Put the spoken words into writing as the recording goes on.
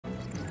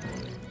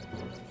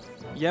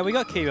Yeah, we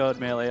got keyboard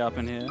melee up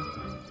in here.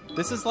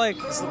 This is like...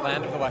 It's the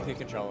land of the wacky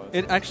controllers.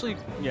 It actually...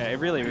 Yeah, it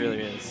really, really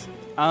is.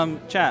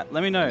 Chat,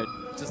 let me know.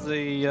 Does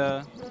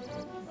the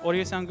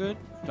audio sound good?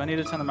 Do I need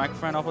to turn the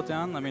microphone up or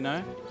down? Let me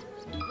know.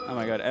 Oh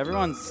my god,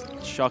 everyone's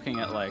shocking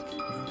at, like,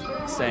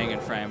 staying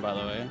in frame, by the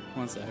way.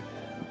 One sec.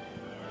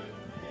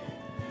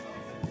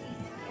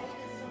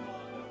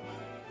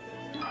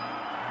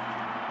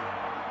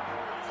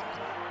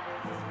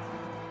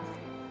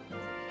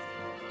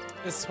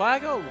 Is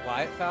Swag a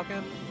white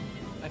Falcon?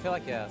 I feel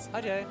like yes.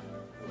 Hi Jay.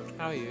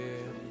 How are you?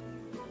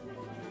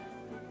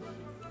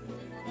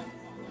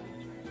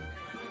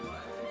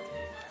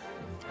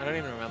 I don't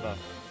even remember.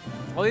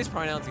 All these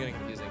pronouns are getting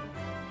confusing.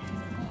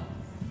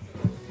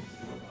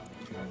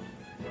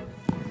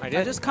 I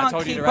just can't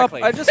told you keep up.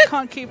 directly. I just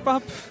can't keep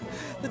up.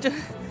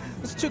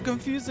 It's too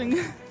confusing.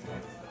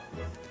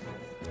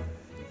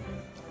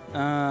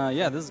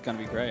 Yeah, this is gonna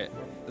be great.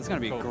 This is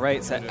gonna be a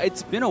great set.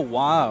 It's been a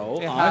while.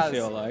 I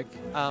feel like.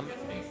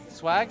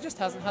 Swag just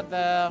hasn't had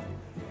their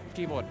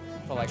keyboard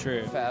for like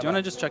True. forever. Do you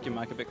want to just chuck your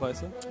mic a bit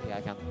closer? Yeah,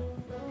 I can.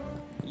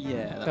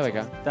 Yeah. That's There we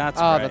go. That's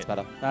great. great. That's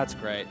better. That's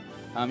great.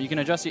 You can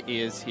adjust your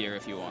ears here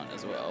if you want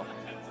as well.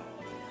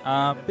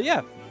 But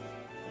yeah,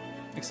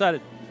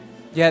 excited.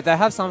 Yeah, they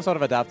have some sort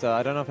of adapter.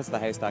 I don't know if it's the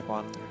haystack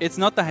one. It's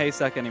not the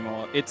haystack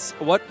anymore. It's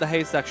what the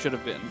haystack should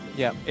have been.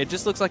 Yeah. It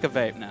just looks like a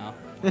vape now.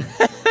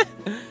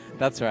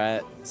 That's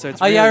right. So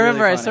it's oh really, yeah, I really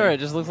remember. I funny. saw it. It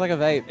just looks like a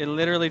vape. It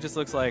literally just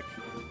looks like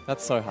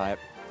That's so hype.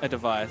 a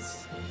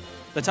device.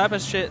 The type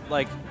of shit,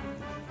 like,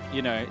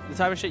 you know, the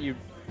type of shit you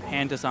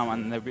hand to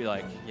someone and they'll be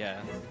like, yeah,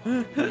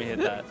 let me hit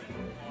that.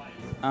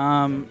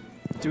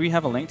 Do we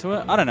have a link to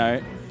it? I don't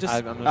know. Just,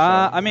 I'm not sure.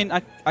 I mean,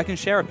 I can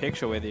share a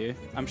picture with you.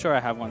 I'm sure I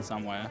have one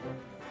somewhere.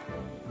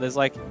 There's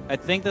like, I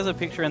think there's a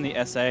picture in the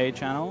SA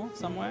channel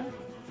somewhere,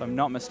 if I'm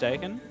not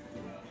mistaken.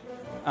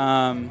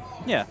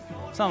 Yeah,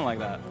 something like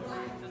that.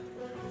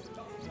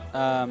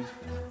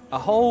 A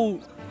whole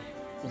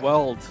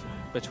world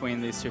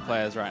between these two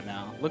players right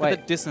now. Look at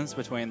the distance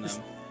between them. Is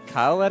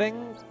Kyle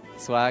letting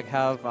Swag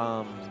have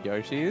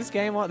Yoshi's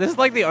game on? This is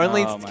like the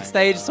only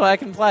stage God. Swag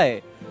can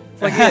play.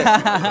 It's like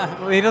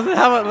it. He doesn't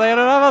have it. They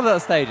don't have other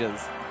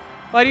stages.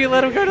 Why do you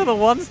let him go to the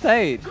one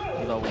stage?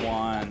 The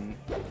one.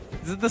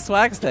 This is the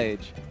Swag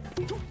stage.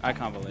 I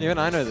can't believe Even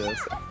it. I know this.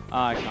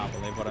 I can't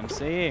believe what I'm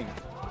seeing.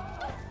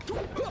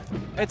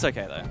 It's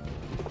okay though.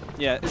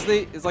 Yeah,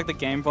 is like the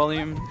game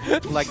volume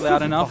like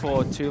loud enough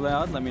or too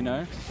loud? Let me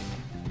know.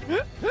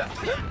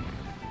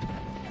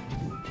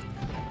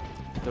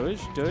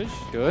 Douche, douche,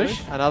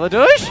 Douche. Another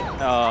douche.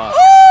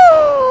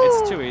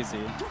 Oh, it's too easy.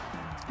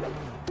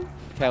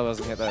 Kale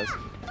doesn't hit those.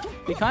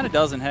 He kind of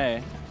doesn't,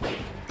 hey.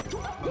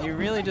 He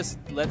really just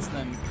lets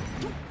them,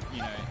 you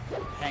know,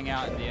 hang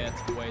out in the air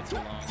way too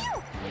long.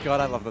 God,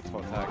 I love the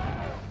taunt tag.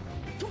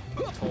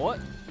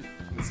 Taunt?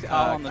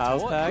 On the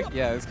Kyle's taunt? tag?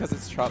 Yeah, it's because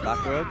it's trot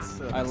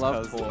backwards. I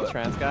love taunt. The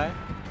trans guy.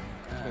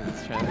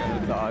 It's trans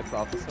guy. It's the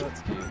opposite.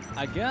 It's cute.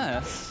 I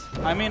guess.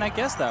 I mean, I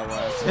guess that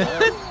works.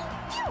 Right?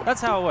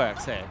 That's how it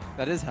works, hey.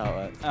 That is how it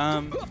works.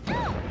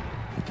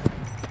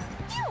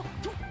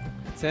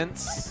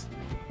 Since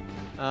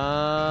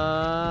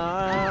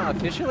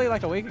officially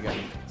like a week ago.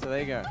 So there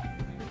you go.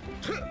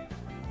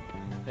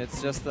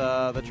 It's just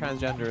the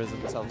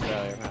transgenderism in South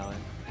Australia, apparently.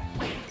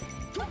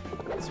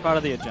 It's part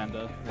of the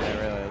agenda. Yeah, it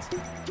really is.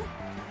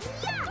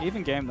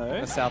 Even game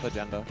though. The South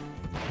agenda.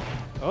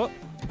 Oh.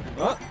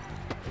 Oh.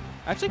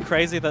 Actually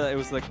crazy that it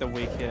was like the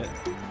weak hit.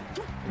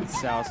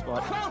 Sour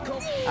spot.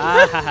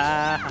 Ah ha ha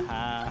ha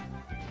ha.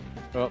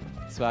 Oh,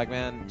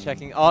 Swagman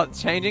checking. Oh,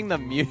 changing the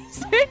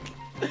music?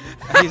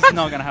 He's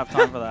not gonna have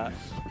time for that.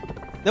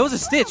 There was a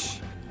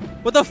stitch.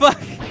 What the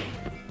fuck?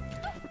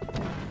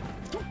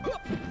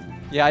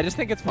 Yeah, I just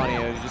think it's funny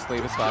to just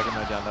leave a Swag in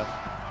the agenda.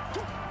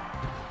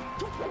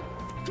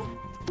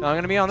 No, I'm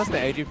gonna be honest, the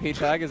AUVGA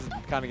tag is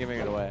kind of giving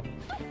it away.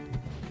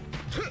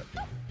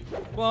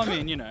 Well, I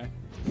mean, you know.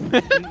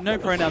 No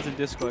pronouns in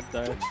Discord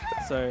though,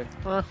 so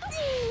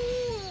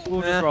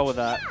we'll just roll with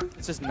that.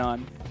 It's just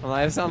none.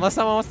 Unless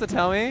someone wants to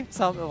tell me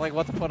something like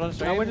what to put on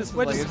stream. No, we're just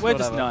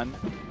none.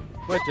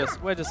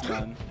 We're just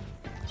none.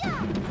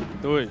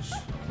 Douche.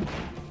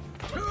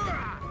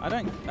 I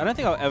don't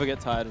think I'll ever get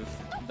tired of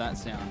that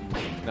sound.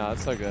 No,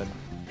 it's so good.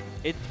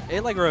 It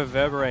like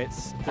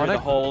reverberates through the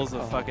halls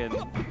of fucking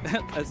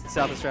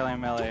South Australian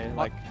melee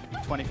like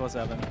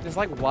 24/7. There's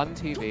like one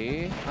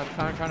TV. I'm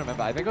kind of trying to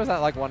remember. I think it was at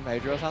like one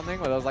major or something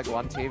where there was like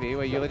one TV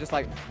where you were just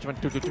like, and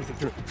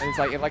it's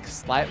like it like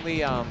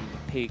slightly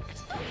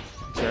peaked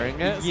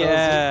during it. So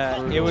Yeah,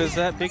 it was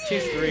at Big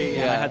Cheese 3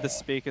 and I Yeah. had the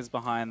speakers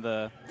behind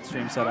the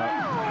stream setup.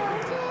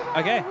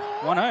 Okay,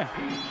 1-0.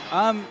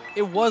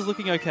 It was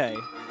looking okay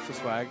for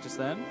Swag just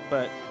then,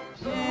 but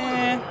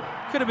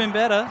could have been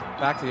better.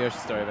 Back to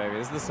Yoshi's story, baby.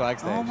 This is the Swag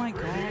stage. Oh my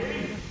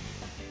god.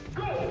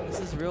 This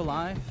is real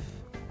life.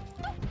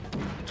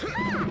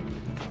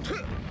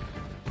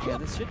 Yeah,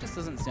 this shit just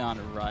doesn't sound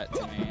right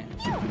to me.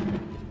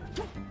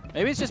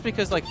 Maybe it's just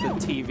because like the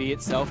TV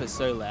itself is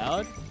so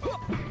loud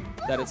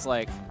that it's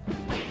like,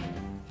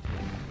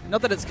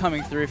 not that it's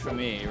coming through for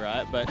me,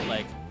 right? But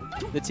like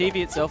the TV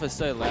itself is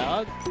so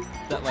loud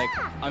that like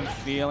I'm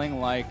feeling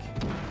like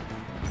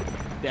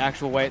the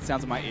actual way it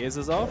sounds in my ears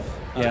is off.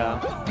 Yeah.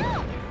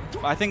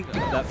 I think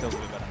that feels a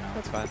bit better now.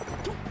 That's fine.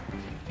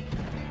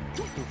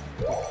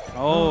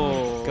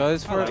 Oh.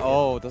 Goes for I it. like it.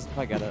 Oh, doesn't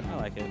quite get it. I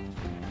like it.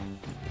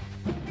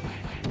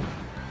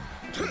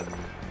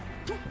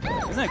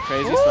 Isn't it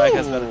crazy Swag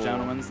has better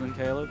gentlemen's than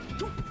Caleb?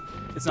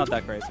 It's not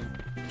that crazy.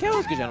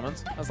 Caleb's good gentlemen.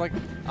 I was like,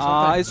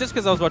 It's just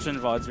because I was watching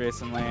VODs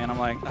recently and I'm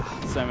like,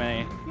 so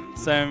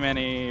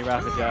many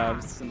rapid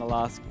jabs in the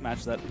last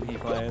match that he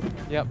played.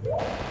 yep.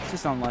 It's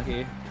just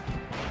unlucky.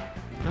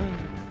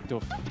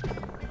 Doof.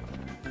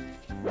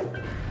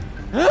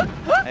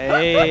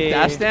 Hey.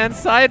 Dash dance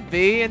side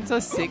B into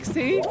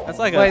 60? That's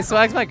like Wait,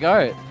 Swag's my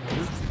goat.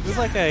 this is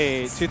like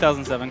a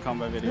 2007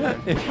 combo video.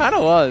 It kind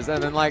of was,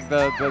 and then like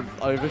the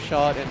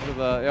overshot into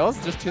the. It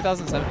was just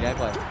 2007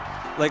 gameplay.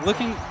 Like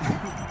looking.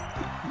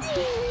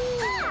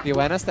 The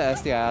awareness to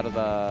SDI out of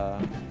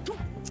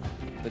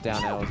the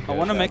down air was good. I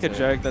want to make a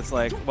joke that's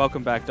like,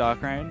 welcome back,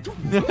 Dark Rain.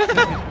 You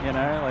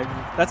know, like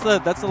that's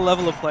the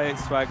level of play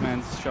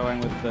Swagman's showing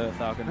with the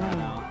Falcon right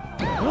now.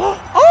 Oh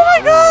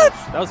my god!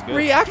 That was good.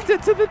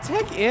 Reacted to the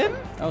tech in?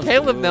 That was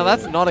Caleb, good. no,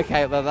 that's not a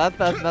Caleb.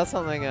 That's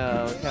something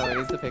Caleb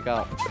needs to pick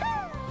up.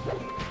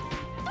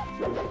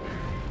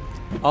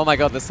 Oh my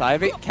god, the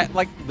side B,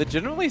 like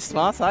legitimately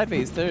smart side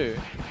Bs too.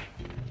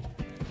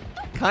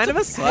 Kind of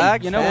a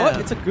Swag. Hey, you know fan. what?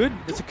 It's a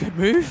good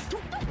move.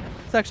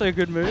 It's actually a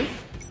good move.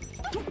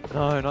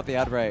 No, not the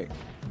ad break.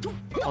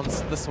 On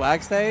the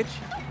Swag stage,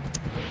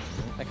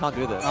 I can't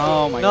do this.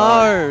 Oh my no,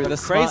 god. the The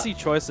crazy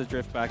choice to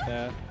drift back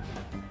there.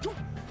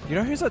 You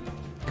know who's a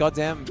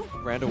goddamn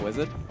Randall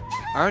wizard?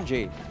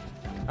 RNG.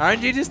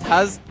 RNG just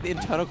has the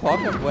internal clock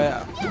of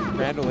where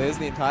Randall is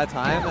the entire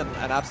time and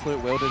an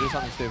absolute will to do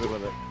something stupid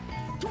with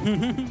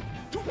it.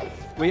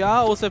 We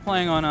are also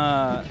playing on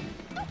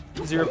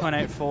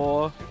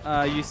 0.84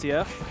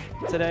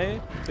 UCF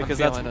today because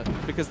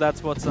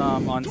that's what's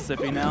on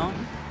Sippy now.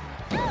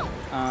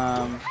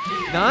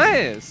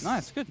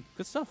 Nice. Good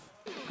stuff.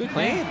 Good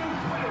Clean. game.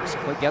 Just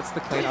gets the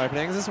clean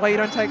openings. This is why you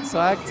don't take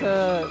Swag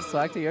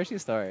to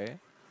Yoshi's story.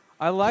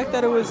 I like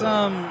that it was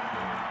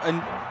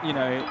you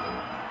know,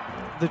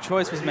 the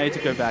choice was made to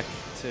go back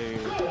to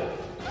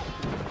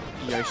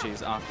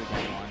Yoshi's after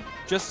game 1.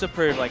 Just to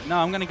prove, like, no,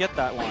 I'm going to get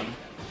that one.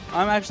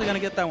 I'm actually going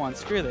to get that one.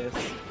 Screw this.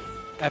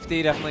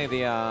 FD definitely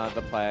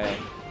the play.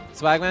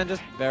 Swagman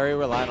just very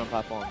reliant on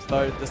platforms.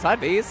 Though the side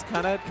B is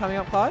kind of coming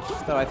up clutch,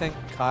 so I think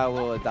Kyle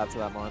will adapt to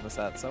that more in the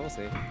set, so we'll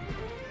see.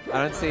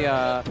 I don't see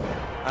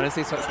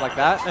sweats like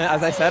that.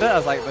 As I said it, I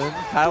was like, then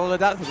Kyle will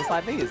adapt to the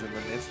side Bs, and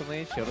then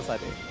instantly shield a side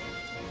B.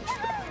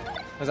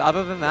 Because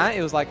other than that,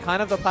 it was like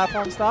kind of the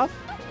platform stuff,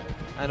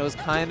 and it was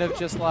kind of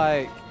just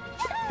like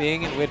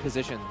being in weird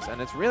positions,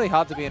 and it's really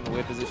hard to be in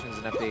weird positions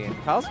in FD,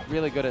 and Kyle's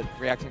really good at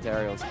reacting to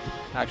aerials,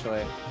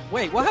 actually.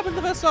 Wait, what happened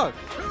to that stock?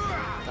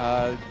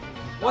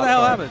 What the Up hell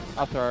throw. happened?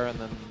 Up throw and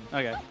then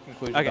Okay.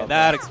 conclusion. Okay, up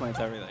that throw. explains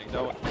everything.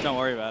 Don't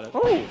worry about it.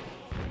 Ooh.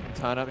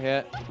 Turn up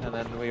hit, and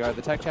then we ride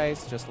the tech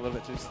chase, just a little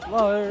bit too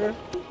slow.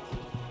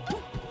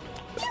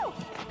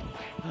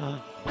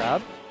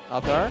 Grab,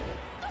 up throw,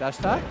 dash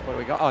attack. What do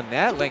we got? Oh,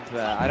 Nair linked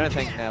there. I don't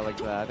think Nair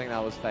linked there. I think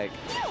that was fake.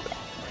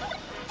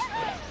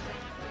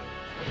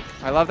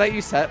 I love that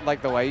you said,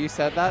 like, the way you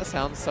said that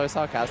sounds so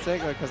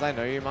sarcastic, because I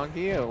know you,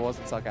 Monkey. It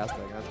wasn't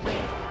sarcastic. That's cool.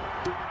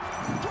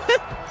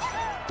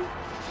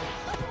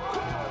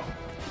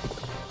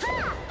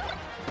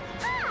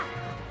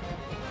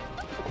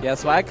 Yeah,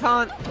 so I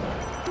can't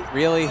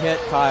really hit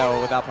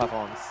Kyle without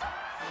platforms.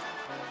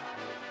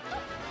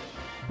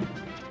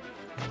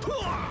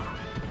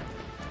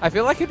 I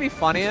feel like it'd be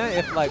funnier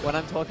if, like, when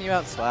I'm talking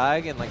about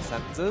Swag in, like,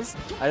 sentences,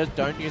 I just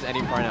don't use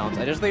any pronouns.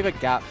 I just leave a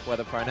gap where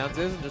the pronouns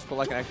is and just put,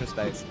 like, an extra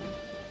space.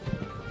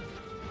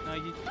 No,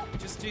 you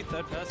just do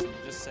third person. You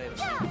just say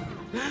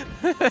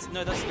the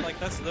No,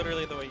 that's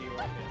literally the way you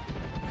rock it.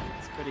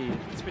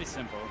 It's pretty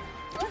simple.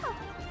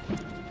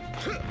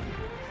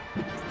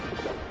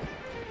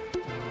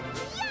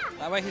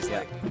 That way he's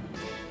like,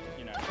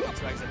 you know,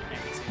 Swag's like an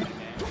NPC in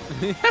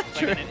the game. Yeah, It's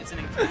true. like it's an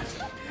encounter.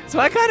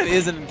 Swag kind of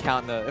is an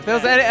encounter. If there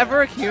was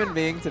ever a human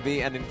being to be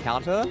an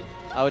encounter,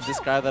 I would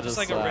describe that Just as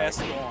like Swag. a rare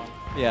spawn.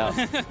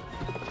 Yeah.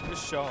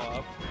 Just show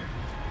up.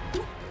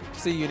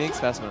 Just a unique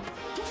specimen.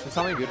 There's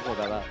something beautiful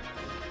about that.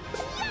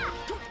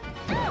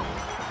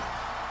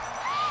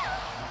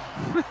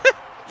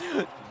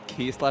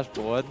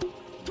 Key/board.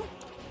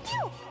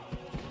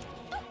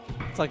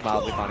 It's like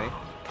mildly funny.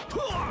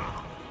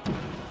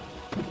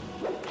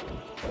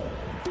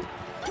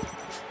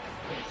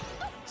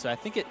 So I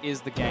think it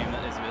is the game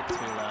that is a bit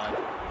too loud.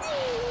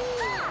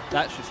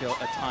 That should feel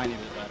a tiny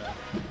bit better.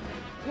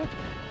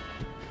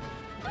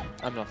 Yeah.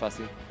 I'm not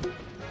fussy.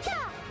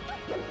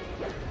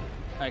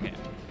 Okay.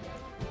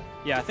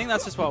 Yeah, I think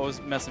that's just what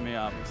was messing me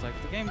up. It's like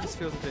the game just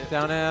feels a bit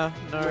Down air.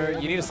 No,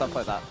 you need to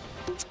subfloat that.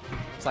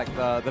 It's like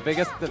the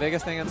biggest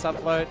thing in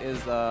subfloat is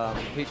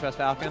Peach vs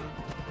Falcon.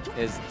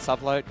 Is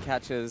subfloat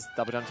catches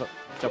double jump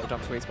double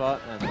jump sweet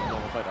spot, and normal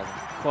float doesn't.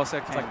 Corsair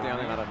It's came like the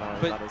only on. that I know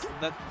But matters.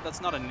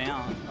 that's not a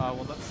noun. Oh,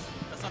 well,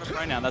 that's not a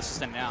pronoun. That's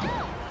just a noun.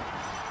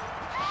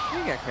 You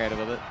can get creative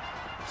with it.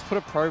 Just put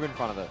a probe in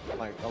front of it,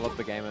 like a lot of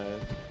the gamer.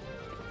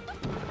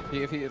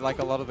 If you like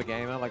a lot of the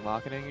gamer, like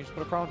marketing, you just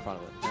put a pro in front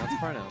of it. That's a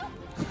pronoun.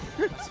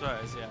 I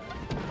suppose, yeah.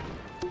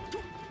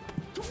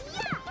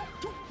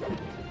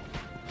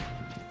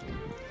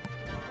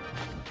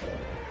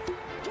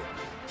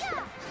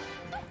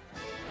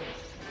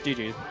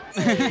 GG.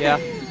 Yeah,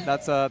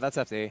 that's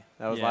FD.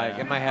 That was Yeah. like,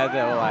 in my head,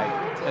 there were like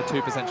a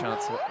 2%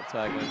 chance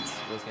Swag wins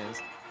those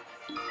games.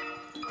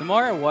 The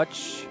more I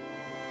watch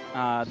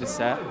this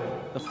set,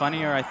 the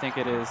funnier I think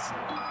it is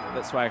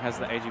that Swag has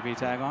the AGP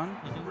tag on.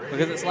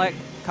 Because it's like,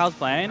 Carl's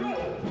playing,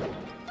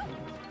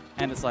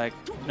 and it's like,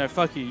 no,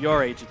 fuck you,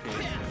 you're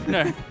AGP.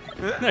 No,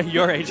 no,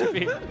 you're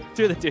AGP.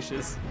 Do the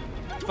dishes.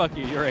 Fuck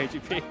you, you're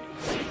AGP.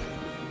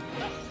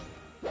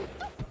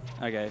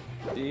 Okay,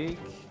 dig.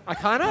 I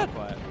kind of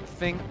Quiet.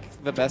 think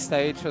the best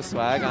stage for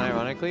Swag,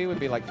 unironically, would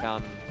be like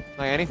Fountain.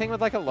 Like anything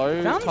with like a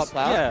low top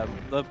cloud. Yeah,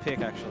 the pick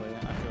actually,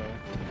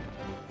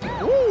 I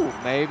feel. Ooh,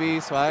 maybe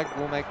Swag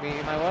will make me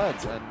eat my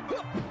words and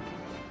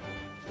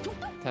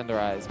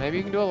tenderize. Maybe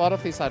you can do a lot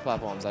of these side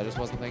platforms I just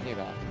wasn't thinking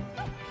about.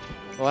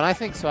 But when I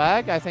think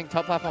Swag, I think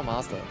top platform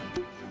master.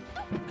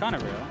 Kind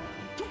of real.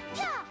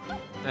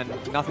 And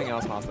nothing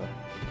else master.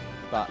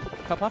 But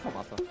top platform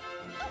master.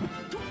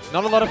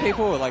 Not a lot of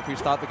people like who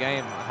start the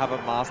game have a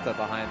master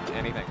behind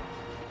anything.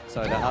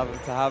 So to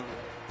have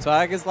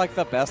Swag is like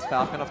the best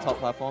Falcon of top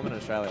platform in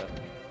Australia.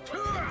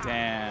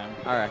 Damn.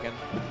 I reckon.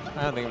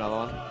 I don't think another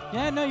one.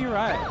 Yeah, no, you're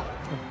right.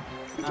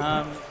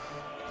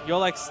 You're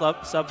like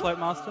sub-float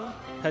master?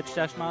 Hedge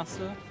dash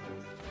master?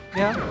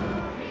 Yeah.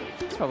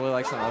 It's probably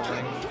like some other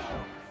things.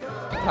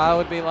 Kyle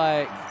would be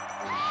like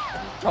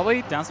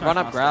probably Down smash run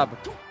up master. grab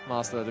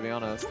master, to be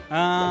honest.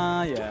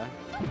 Yeah. Oh, No,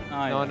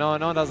 yeah.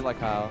 no one does it like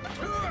Kyle.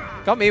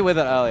 Got me with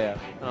it earlier.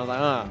 And I was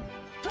like,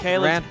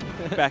 Caleb's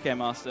back air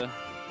master.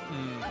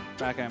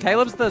 Back air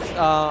Caleb's the,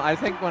 I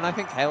think when I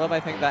think Caleb,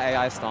 I think the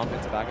AI stomp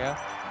into back air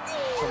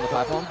from the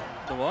platform.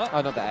 The what?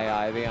 Oh, not the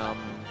AI, the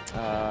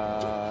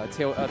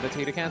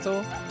T to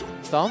cancel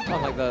stomp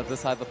on like the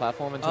side of the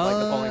platform into like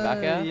the falling back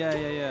air.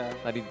 Yeah.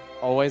 That he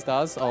always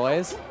does,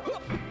 always.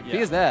 Yeah. He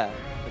is there.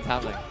 It's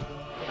happening.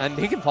 And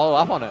he can follow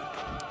up on it.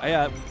 Oh,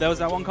 yeah, there was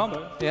that one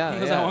combo. Yeah, There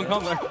was yeah. that one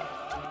combo.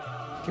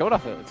 Killed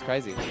off it. It's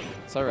crazy.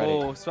 So ready.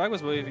 Oh, Swag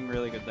was moving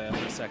really good there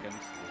for a second,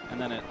 and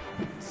then it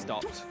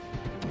stopped.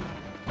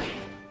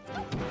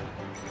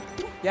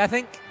 Yeah, I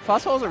think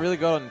fast falls are really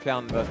good on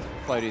Fountain versus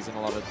floaties in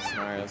a lot of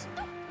scenarios.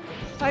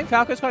 I think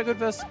Falco's quite good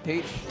versus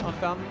Peach on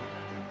Fountain.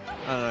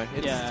 I don't know.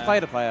 It's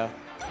player to player.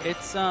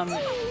 It's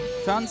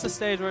Fountain's the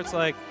stage where it's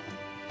like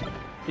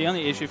the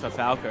only issue for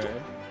Falco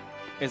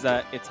is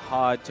that it's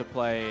hard to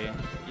play.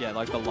 Yeah,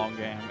 like the long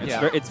game.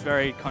 It's it's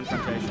very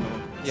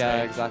confrontational. Yeah,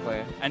 stage.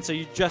 exactly. And so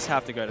you just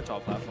have to go to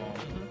top platform,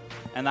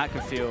 and that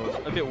can feel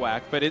a bit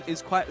whack, but it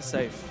is quite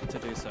safe to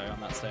do so on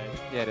that stage.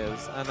 Yeah, it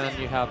is. And then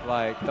you have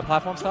like the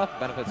platform stuff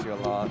benefits you a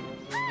lot.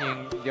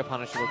 Your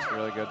Punisher looks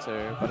really good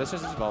too, but it's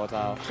just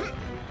volatile.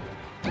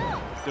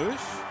 Douche.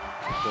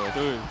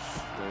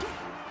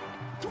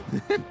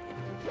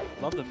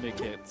 Love the big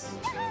hits.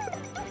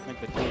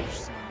 Make the douche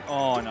sound.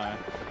 Oh no.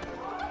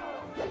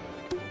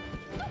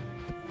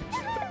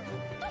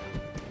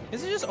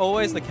 Is it just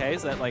always the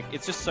case that like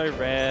it's just so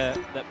rare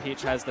that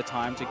Peach has the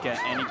time to get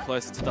any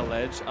closer to the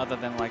ledge other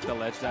than like the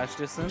ledge dash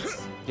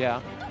distance?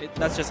 Yeah.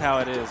 That's just how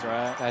it is,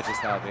 right? That's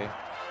just how it be.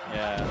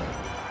 Yeah.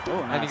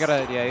 Oh, nice. And you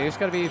just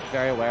gotta be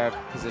very aware of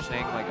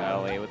positioning like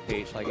early with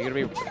Peach. Like you gotta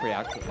be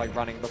reactive, like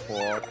running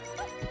before.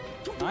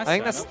 Nice. I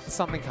think that's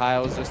something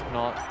Kyle's just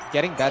not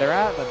getting better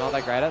at, but not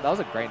that great at. That was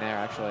a great nair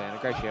actually, and a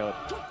great shield.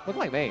 Looking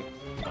like me.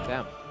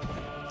 Damn.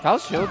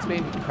 Kyle's shield's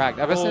been cracked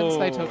ever since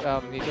they took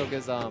he took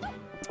his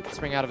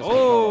spring out of his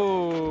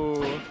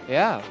Oh!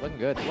 Yeah, looking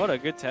good. What a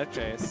good tech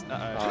chase.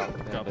 Uh-oh.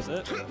 Drops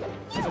it.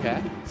 It's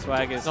okay.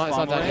 Swag is It's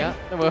not done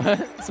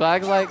yet.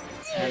 Swag's like...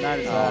 And that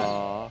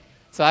is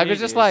Swag was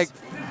just like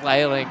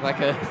flailing like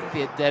a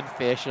dead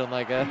fish on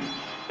like a...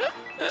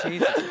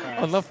 Jesus Christ.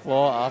 on the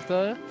floor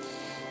after.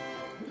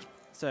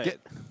 So,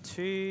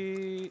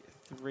 2-3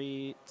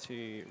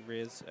 to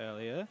Riz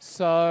earlier.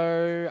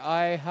 So,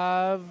 I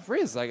have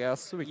Riz, I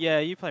guess. Yeah,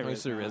 you play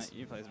Let's Riz. do Riz.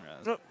 You play some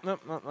Riz. No.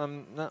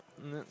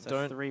 So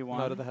Don't 3-1.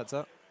 note the heads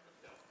up.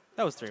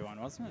 That was 3-1,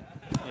 wasn't it?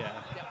 Yeah.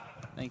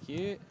 Thank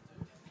you.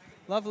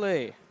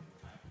 Lovely.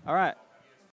 All right.